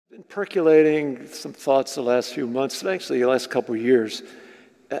been percolating some thoughts the last few months, actually the last couple of years,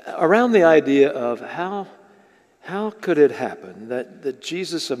 around the idea of how could it happen that the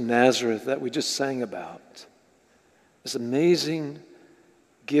Jesus of Nazareth that we just sang about, this amazing,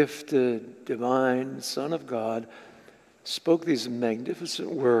 gifted, divine Son of God, spoke these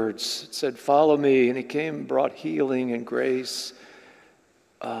magnificent words, said, "Follow me," and he came and brought healing and grace.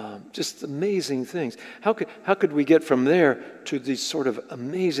 Just amazing things. How could we get from there to these sort of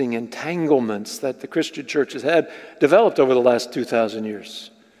amazing entanglements that the Christian church has had developed over the last 2,000 years?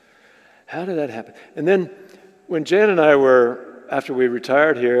 How did that happen? And then when Jan and I were, after we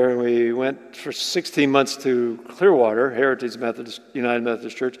retired here, we went for 16 months to Clearwater, Heritage Methodist, United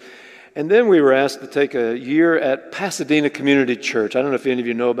Methodist Church, and then we were asked to take a year at Pasadena Community Church. I don't know if any of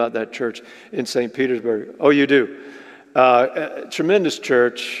you know about that church in St. Petersburg. Oh, you do? A tremendous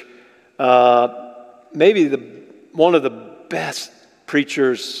church, maybe one of the best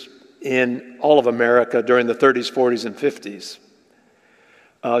preachers in all of America during the 30s, 40s, and 50s.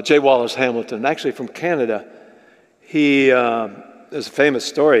 J. Wallace Hamilton, actually from Canada. There's a famous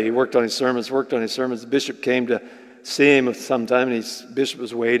story. He worked on his sermons. The bishop came to see him sometime, and the bishop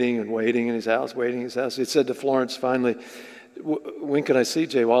was waiting in his house. He said to Florence finally, "When can I see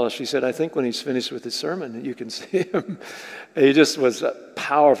J. Wallace?" She said, "I think when he's finished with his sermon, you can see him." He just was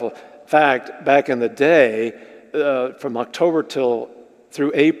powerful. In fact, back in the day, from October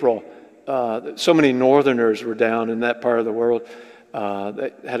through April, so many Northerners were down in that part of the world.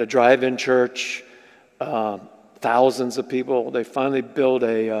 They had a drive-in church, thousands of people. They finally built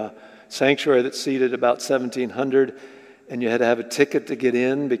a sanctuary that seated about 1,700. And you had to have a ticket to get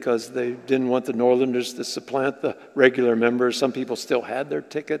in because they didn't want the Northerners to supplant the regular members. Some people still had their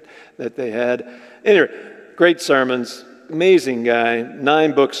ticket that they had. Anyway, great sermons, amazing guy,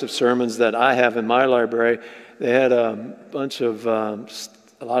 9 books of sermons that I have in my library. They had a bunch of, a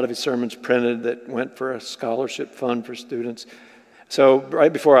lot of his sermons printed that went for a scholarship fund for students. So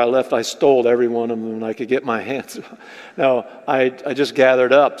right before I left, I stole every one of them when I could get my hands on. No, I just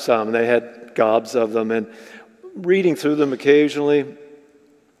gathered up some. They had gobs of them, and reading through them occasionally,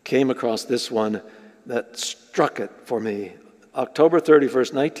 came across this one that struck it for me. October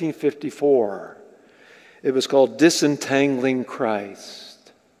 31st, 1954. It was called Untangling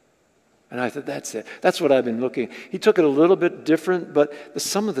Christ. And I thought, that's it. That's what I've been looking at. He took it a little bit different, but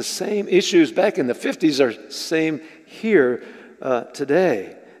some of the same issues back in the 50s are same here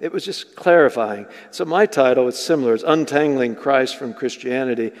today. It was just clarifying. So my title is similar. It's Untangling Christ from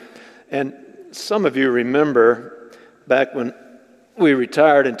Christianity. And some of you remember back when we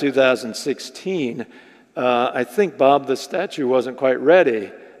retired in 2016, I think Bob the statue wasn't quite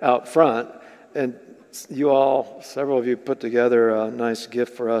ready out front, and several of you put together a nice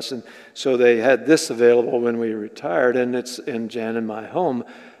gift for us, and so they had this available when we retired, and it's in Jan and my home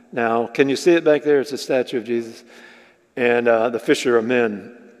now. Can you see it back there? It's a statue of Jesus, and the fishers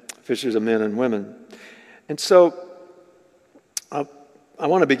of men and women. And so I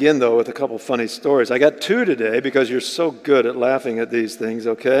want to begin, though, with a couple funny stories. I got 2 today because you're so good at laughing at these things,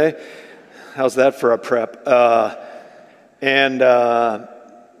 okay? How's that for a prep?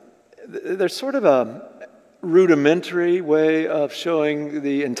 There's sort of a rudimentary way of showing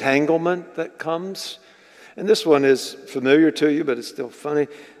the entanglement that comes. And this one is familiar to you, but it's still funny.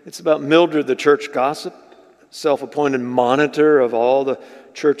 It's about Mildred, the church gossip, self-appointed monitor of all the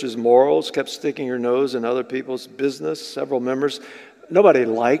church's morals, kept sticking her nose in other people's business, several members. Nobody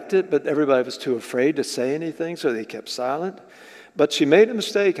liked it, but everybody was too afraid to say anything, so they kept silent. But she made a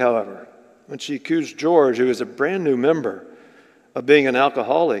mistake, however, when she accused George, who was a brand new member, of being an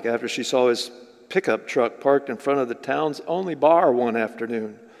alcoholic after she saw his pickup truck parked in front of the town's only bar one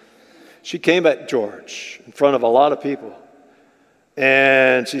afternoon. She came at George in front of a lot of people,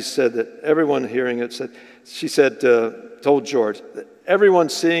 and she said that everyone hearing it told George that everyone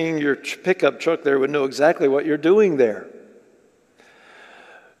seeing your pickup truck there would know exactly what you're doing there.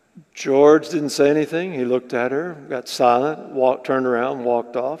 George didn't say anything. He looked at her, got silent, turned around,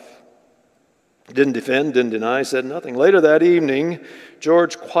 walked off. Didn't defend, didn't deny, said nothing. Later that evening,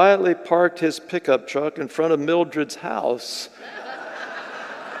 George quietly parked his pickup truck in front of Mildred's house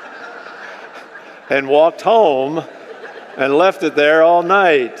and walked home and left it there all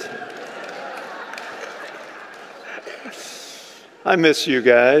night. I miss you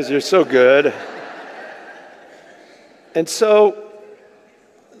guys. You're so good. And so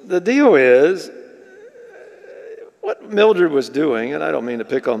the deal is, what Mildred was doing, and I don't mean to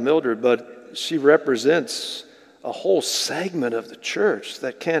pick on Mildred, but she represents a whole segment of the church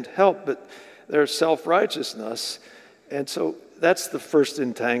that can't help but their self-righteousness. And so that's the first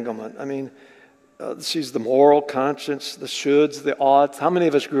entanglement. I mean, she's the moral conscience, the shoulds, the oughts. How many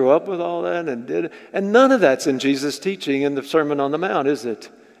of us grew up with all that and did it? And none of that's in Jesus' teaching in the Sermon on the Mount, is it?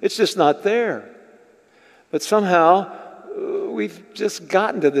 It's just not there. But somehow we've just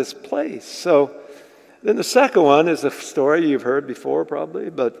gotten to this place. So then the second one is a story you've heard before probably,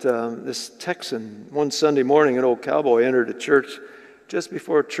 but this Texan, one Sunday morning, an old cowboy entered a church just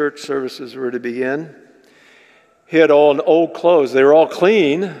before church services were to begin. He had all old clothes. They were all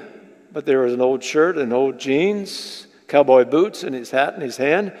clean, but there was an old shirt and old jeans, cowboy boots, and his hat in his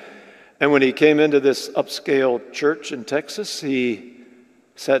hand. And when he came into this upscale church in Texas, he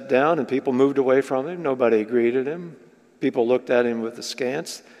sat down and people moved away from him. Nobody greeted him. People looked at him with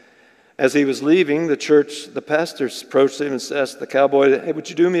askance. As he was leaving the church, the pastor approached him and asked the cowboy, "Hey, would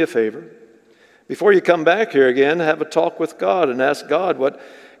you do me a favor? Before you come back here again, have a talk with God and ask God what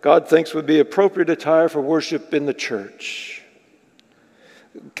God thinks would be appropriate attire for worship in the church."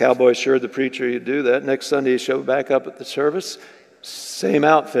 The cowboy assured the preacher he'd do that. Next Sunday, he showed back up at the service. Same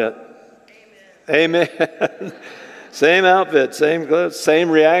outfit. Amen. Amen. Same outfit, same clothes, same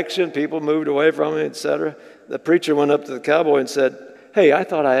reaction. People moved away from him, etc. The preacher went up to the cowboy and said, "Hey, I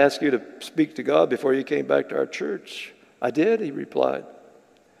thought I asked you to speak to God before you came back to our church." "I did," he replied.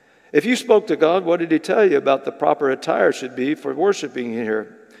 "If you spoke to God, what did he tell you about the proper attire should be for worshiping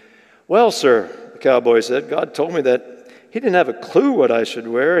here?" "Well, sir," the cowboy said, "God told me that he didn't have a clue what I should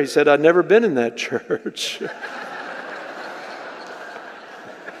wear. He said I'd never been in that church."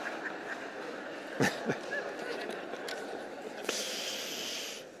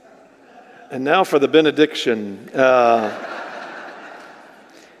 And now for the benediction.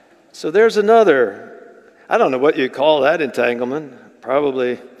 So there's another, I don't know what you call that entanglement.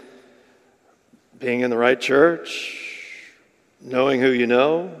 Probably being in the right church, knowing who you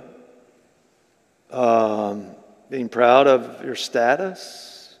know, being proud of your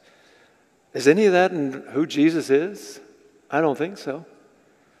status. Is any of that in who Jesus is? I don't think so.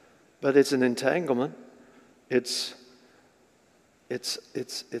 But it's an entanglement. It's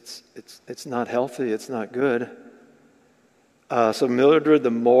not healthy. It's not good. So Mildred, the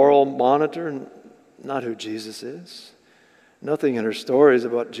moral monitor, not who Jesus is. Nothing in her story is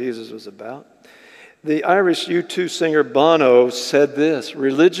what Jesus was about. The Irish U2 singer Bono said this: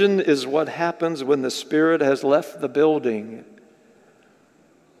 "Religion is what happens when the spirit has left the building."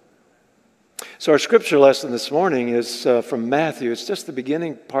 So our scripture lesson this morning is from Matthew. It's just the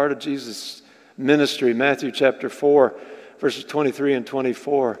beginning part of Jesus' ministry, Matthew chapter 4. Verses 23 and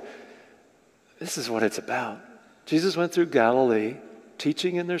 24. This is what it's about. Jesus went through Galilee,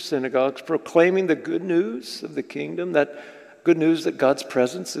 teaching in their synagogues, proclaiming the good news of the kingdom, that good news that God's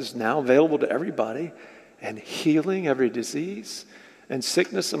presence is now available to everybody, and healing every disease and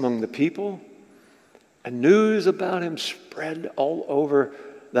sickness among the people. And news about him spread all over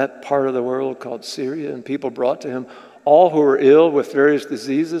that part of the world called Syria, and people brought to him all who were ill with various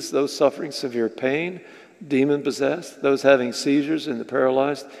diseases, those suffering severe pain, demon-possessed, those having seizures, and the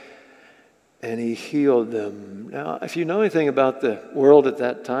paralyzed, and he healed them. Now, if you know anything about the world at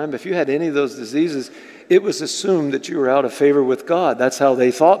that time, if you had any of those diseases, it was assumed that you were out of favor with God. That's how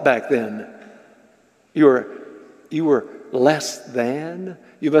they thought back then. You were less than.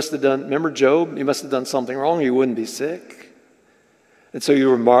 You must have done, remember Job? You must have done something wrong, you wouldn't be sick. And so you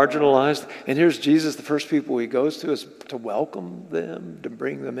were marginalized. And here's Jesus, the first people he goes to is to welcome them, to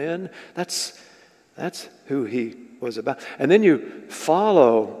bring them in. That's who he was about. And then you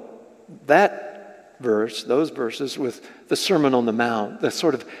follow that verse, those verses, with the Sermon on the Mount, the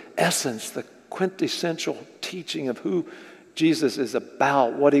sort of essence, the quintessential teaching of who Jesus is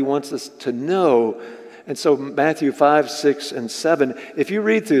about, what he wants us to know. And so Matthew 5, 6, and 7, if you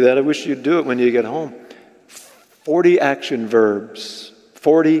read through that, I wish you'd do it when you get home. 40 action verbs.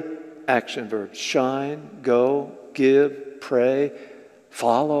 40 action verbs. Shine, go, give, pray,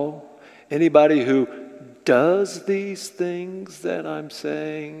 follow. Anybody who does these things that I'm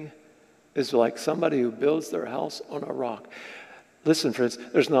saying is like somebody who builds their house on a rock. Listen, friends,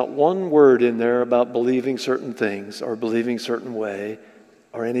 there's not one word in there about believing certain things or believing a certain way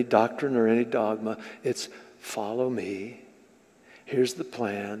or any doctrine or any dogma. It's follow me. Here's the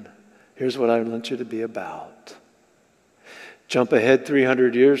plan. Here's what I want you to be about. Jump ahead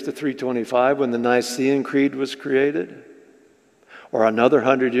 300 years to 325 when the Nicene Creed was created. Or another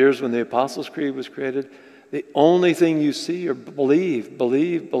 100 years when the Apostles' Creed was created. The only thing you see or believe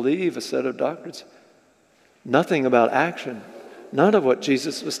a set of doctrines. Nothing about action. None of what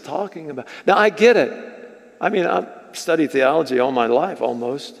Jesus was talking about. Now, I get it. I mean, I've studied theology all my life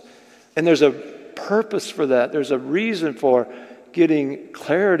almost. And there's a purpose for that. There's a reason for getting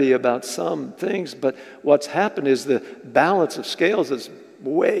clarity about some things. But what's happened is the balance of scales has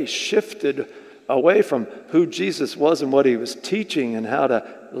way shifted away from who Jesus was and what he was teaching and how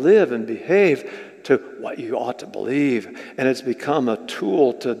to live and behave to what you ought to believe. And it's become a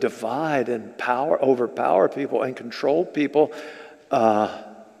tool to divide and overpower people and control people,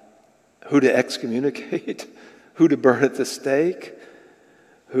 who to excommunicate, who to burn at the stake,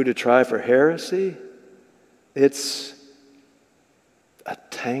 who to try for heresy. It's a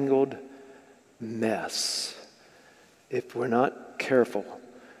tangled mess if we're not careful.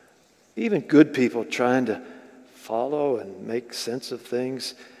 Even good people trying to follow and make sense of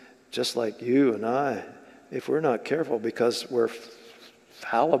things, just like you and I, if we're not careful, because we're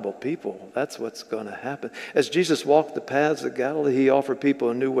fallible people, that's what's going to happen. As Jesus walked the paths of Galilee, he offered people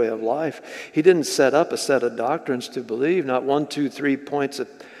a new way of life. He didn't set up a set of doctrines to believe, not 1, 2, 3 points of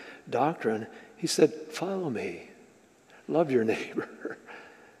doctrine. He said, follow me. Love your neighbor.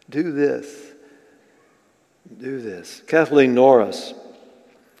 Do this. Do this. Kathleen Norris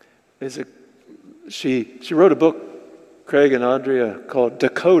she wrote a book, Craig and Andrea, called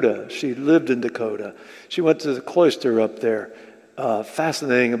Dakota. She lived in Dakota. She went to the cloister up there.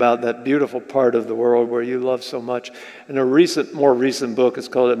 Fascinating about that beautiful part of the world where you love so much. And a more recent book is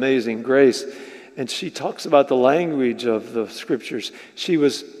called Amazing Grace. And she talks about the language of the scriptures. She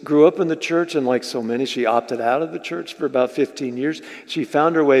grew up in the church, and like so many, she opted out of the church for about 15 years. She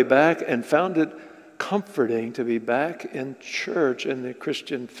found her way back and found it comforting to be back in church in the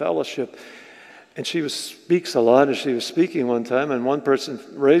Christian fellowship. And she speaks a lot, and she was speaking one time, and one person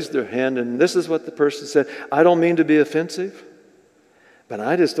raised their hand, and this is what the person said: I don't mean to be offensive, but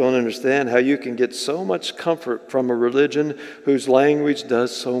I just don't understand how you can get so much comfort from a religion whose language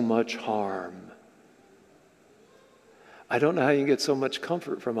does so much harm. I don't know how you can get so much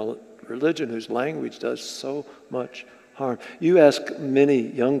comfort from a religion whose language does so much harm. You ask many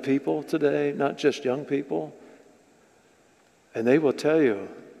young people today, not just young people, and they will tell you,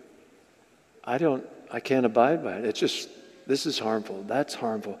 I can't abide by it. It's just, this is harmful, that's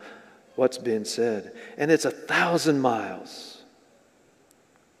harmful, what's being said. And it's 1,000 miles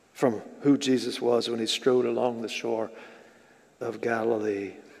from who Jesus was when he strode along the shore of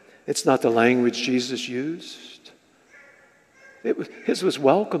Galilee. It's not the language Jesus used. His was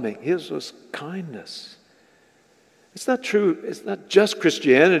welcoming. His was kindness. It's not true. It's not just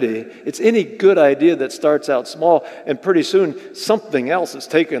Christianity. It's any good idea that starts out small, and pretty soon something else is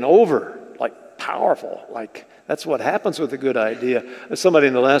taken over, like powerful. Like that's what happens with a good idea. Somebody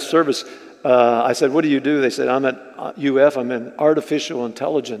in the last service, I said, "What do you do?" They said, "I'm at UF. I'm in artificial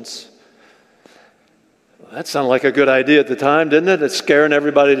intelligence." Well, that sounded like a good idea at the time, didn't it? It's scaring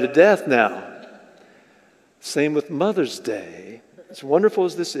everybody to death now. Same with Mother's Day. As wonderful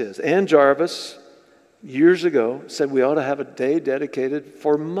as this is, Ann Jarvis, years ago, said we ought to have a day dedicated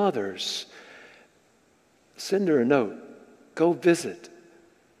for mothers. Send her a note. Go visit.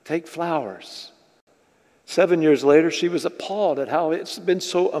 Take flowers. 7 years later, she was appalled at how it's been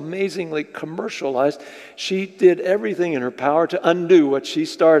so amazingly commercialized. She did everything in her power to undo what she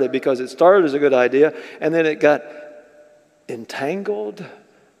started, because it started as a good idea, and then it got entangled.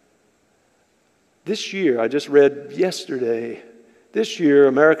 This year, I just read yesterday, this year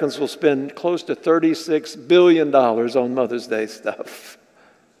Americans will spend close to $36 billion on Mother's Day stuff.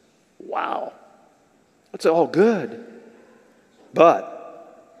 Wow. That's all good. But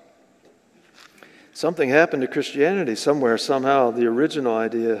something happened to Christianity somewhere, somehow. The original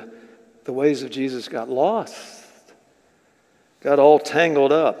idea, the ways of Jesus got lost, got all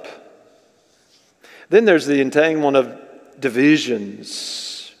tangled up. Then there's the entanglement of divisions.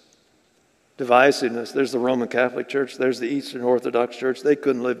 Divisiveness. There's the Roman Catholic Church. There's the Eastern Orthodox Church. They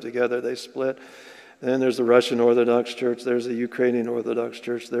couldn't live together. They split. And then there's the Russian Orthodox Church. There's the Ukrainian Orthodox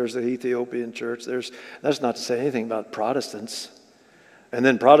Church. There's the Ethiopian Church. That's not to say anything about Protestants. And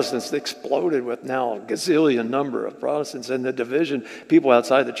then Protestants exploded with now a gazillion number of Protestants. And the division, people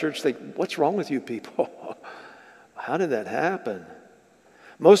outside the church think, what's wrong with you people? How did that happen?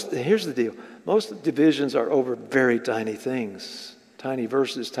 Here's the deal. Most divisions are over very tiny things. Tiny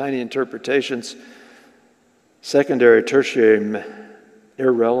verses, tiny interpretations, secondary, tertiary,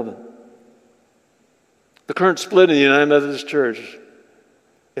 irrelevant. The current split in the United Methodist Church,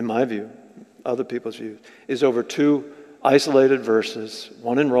 in my view, other people's views, is over 2 isolated verses,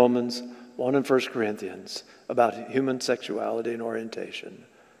 one in Romans, one in 1 Corinthians, about human sexuality and orientation.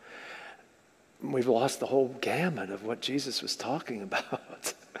 We've lost the whole gamut of what Jesus was talking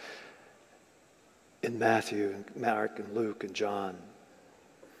about in Matthew, and Mark, and Luke, and John.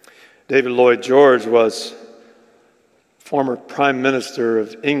 David Lloyd George was former Prime Minister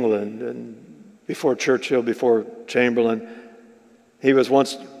of England, and before Churchill, before Chamberlain. He was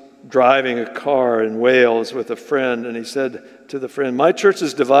once driving a car in Wales with a friend, and he said to the friend, "My church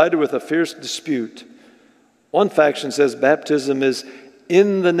is divided with a fierce dispute. One faction says baptism is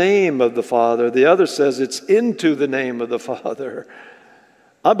in the name of the Father. The other says it's into the name of the Father.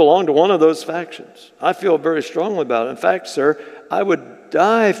 I belong to one of those factions. I feel very strongly about it. In fact, sir, I would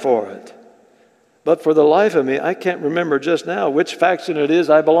die for it. But for the life of me, I can't remember just now which faction it is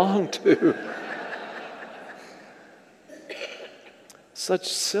I belong to." Such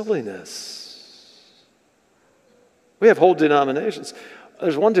silliness. We have whole denominations.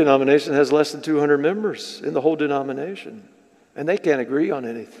 There's one denomination that has less than 200 members in the whole denomination, and they can't agree on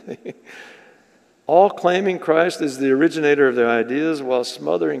anything. All claiming Christ as the originator of their ideas while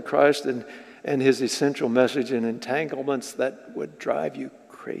smothering Christ and his essential message in entanglements that would drive you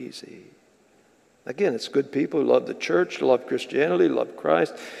crazy. Again, it's good people who love the church, love Christianity, love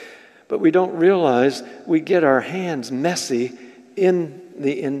Christ, but we don't realize we get our hands messy in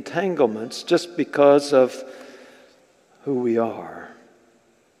the entanglements just because of who we are.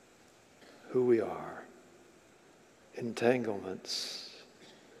 Who we are. Entanglements.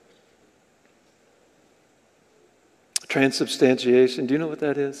 Transubstantiation. Do you know what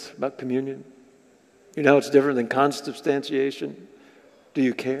that is about communion? You know how it's different than consubstantiation? Do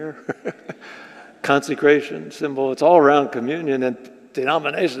you care? Consecration, symbol. It's all around communion, and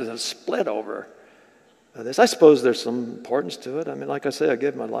denominations have split over this. I suppose there's some importance to it. I mean, like I say, I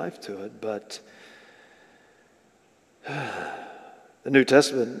give my life to it, but the New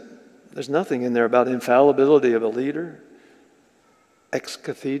Testament, there's nothing in there about infallibility of a leader, ex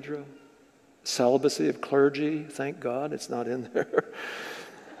cathedra, celibacy of clergy. Thank God it's not in there.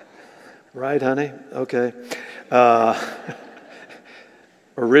 Right, honey? Okay.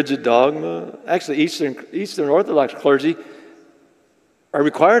 Or rigid dogma. Actually, Eastern Orthodox clergy are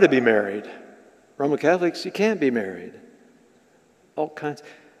required to be married. Roman Catholics, you can't be married. All kinds.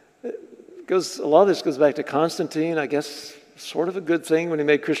 A lot of this goes back to Constantine, I guess, sort of a good thing when he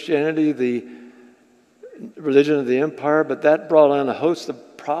made Christianity the religion of the empire, but that brought on a host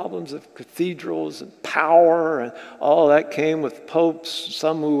of problems of cathedrals and power, and all that came with popes,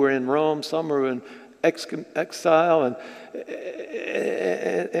 some who were in Rome, some who were in exile, and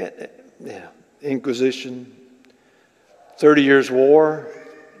Inquisition, 30 Years' War,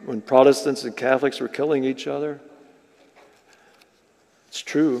 when Protestants and Catholics were killing each other. It's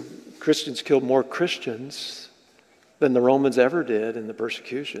true, Christians killed more Christians than the Romans ever did in the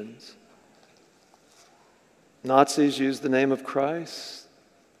persecutions. Nazis used the name of Christ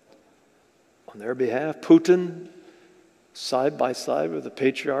on their behalf. Putin, side by side with the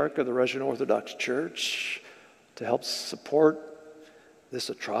patriarch of the Russian Orthodox Church to help support this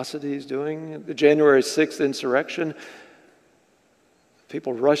atrocity he's doing. The January 6th insurrection,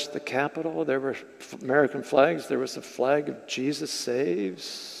 people rushed the Capitol. There were American flags. There was a flag of Jesus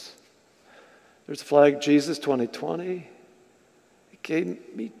Saves. There's a flag, Jesus 2020. It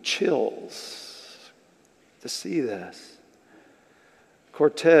gave me chills to see this.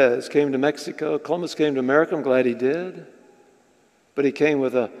 Cortez came to Mexico. Columbus came to America. I'm glad he did. But he came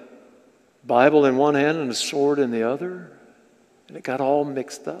with a Bible in one hand and a sword in the other. And it got all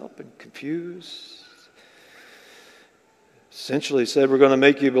mixed up and confused. Essentially said, we're going to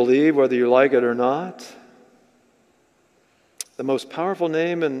make you believe whether you like it or not. The most powerful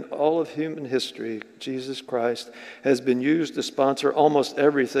name in all of human history, Jesus Christ, has been used to sponsor almost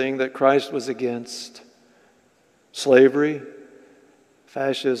everything that Christ was against. Slavery,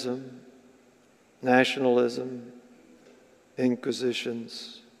 fascism, nationalism,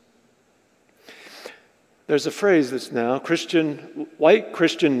 inquisitions. There's a phrase that's now white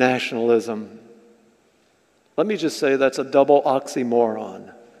Christian nationalism. Let me just say that's a double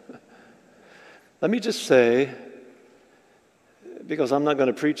oxymoron. Let me just say, because I'm not going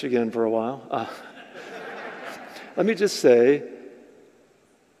to preach again for a while, let me just say,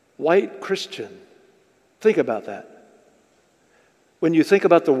 white Christian. Think about that. When you think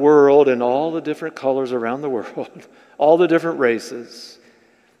about the world and all the different colors around the world, all the different races,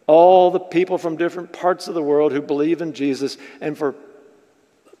 all the people from different parts of the world who believe in Jesus, and for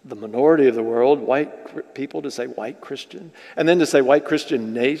the minority of the world, white people, to say white Christian, and then to say white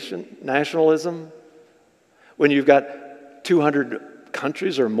Christian nationalism, when you've got 200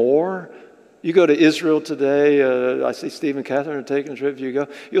 countries or more. You go to Israel today, I see Steve and Catherine are taking a trip,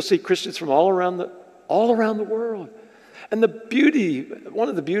 you'll see Christians from all around the world. And one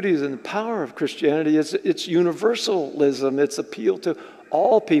of the beauties and the power of Christianity is its universalism, its appeal to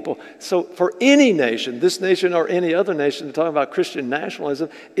all people. So for any nation, this nation or any other nation, to talk about Christian nationalism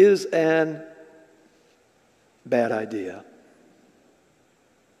is an bad idea.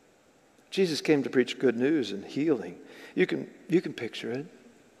 Jesus came to preach good news and healing. You can picture it.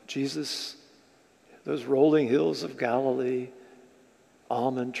 Jesus, those rolling hills of Galilee,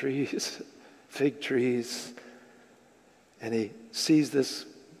 almond trees, fig trees, and he sees this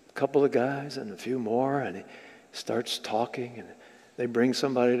couple of guys and a few more, and he starts talking, and they bring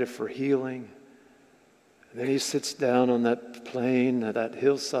somebody for healing. And then he sits down on that plain, that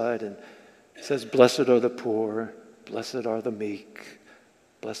hillside, and says, "Blessed are the poor, blessed are the meek,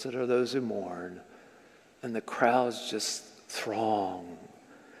 blessed are those who mourn." And the crowds just throng,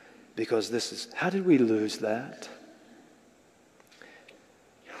 because this is, how did we lose that?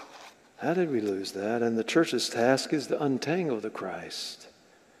 How did we lose that? And the church's task is to untangle the Christ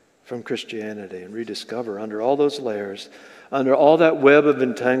from Christianity and rediscover under all those layers, under all that web of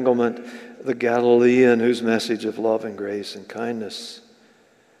entanglement, the Galilean whose message of love and grace and kindness,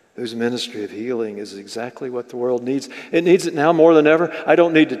 whose ministry of healing is exactly what the world needs. It needs it now more than ever. I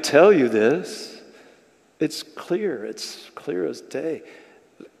don't need to tell you this. It's clear as day.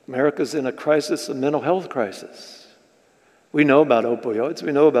 America's in a crisis, a mental health crisis. We know about opioids.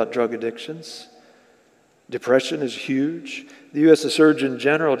 We know about drug addictions. Depression is huge. The U.S. Surgeon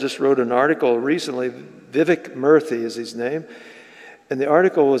General just wrote an article recently. Vivek Murthy is his name. And the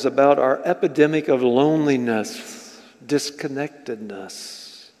article was about our epidemic of loneliness,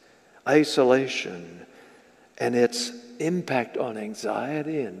 disconnectedness, isolation, and its impact on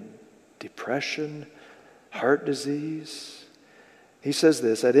anxiety and depression, heart disease. He says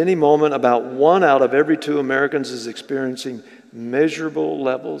this: at any moment, about 1 out of every 2 Americans is experiencing measurable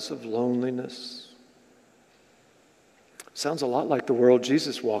levels of loneliness. Sounds a lot like the world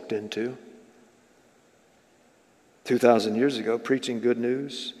Jesus walked into 2,000 years ago, preaching good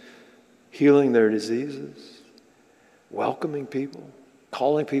news, healing their diseases, welcoming people,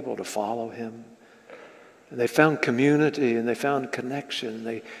 calling people to follow him. And they found community and they found connection.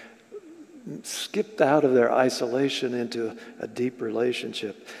 They skipped out of their isolation into a deep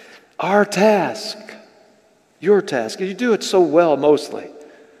relationship. Our task, your task, you do it so well mostly.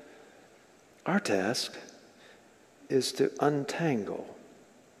 Our task is to untangle.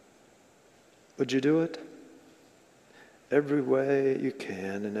 Would you do it? Every way you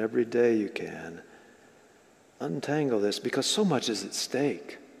can and every day you can. Untangle this, because so much is at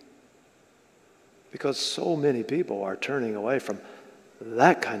stake. Because so many people are turning away from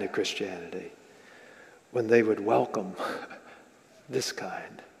that kind of Christianity when they would welcome this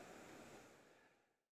kind.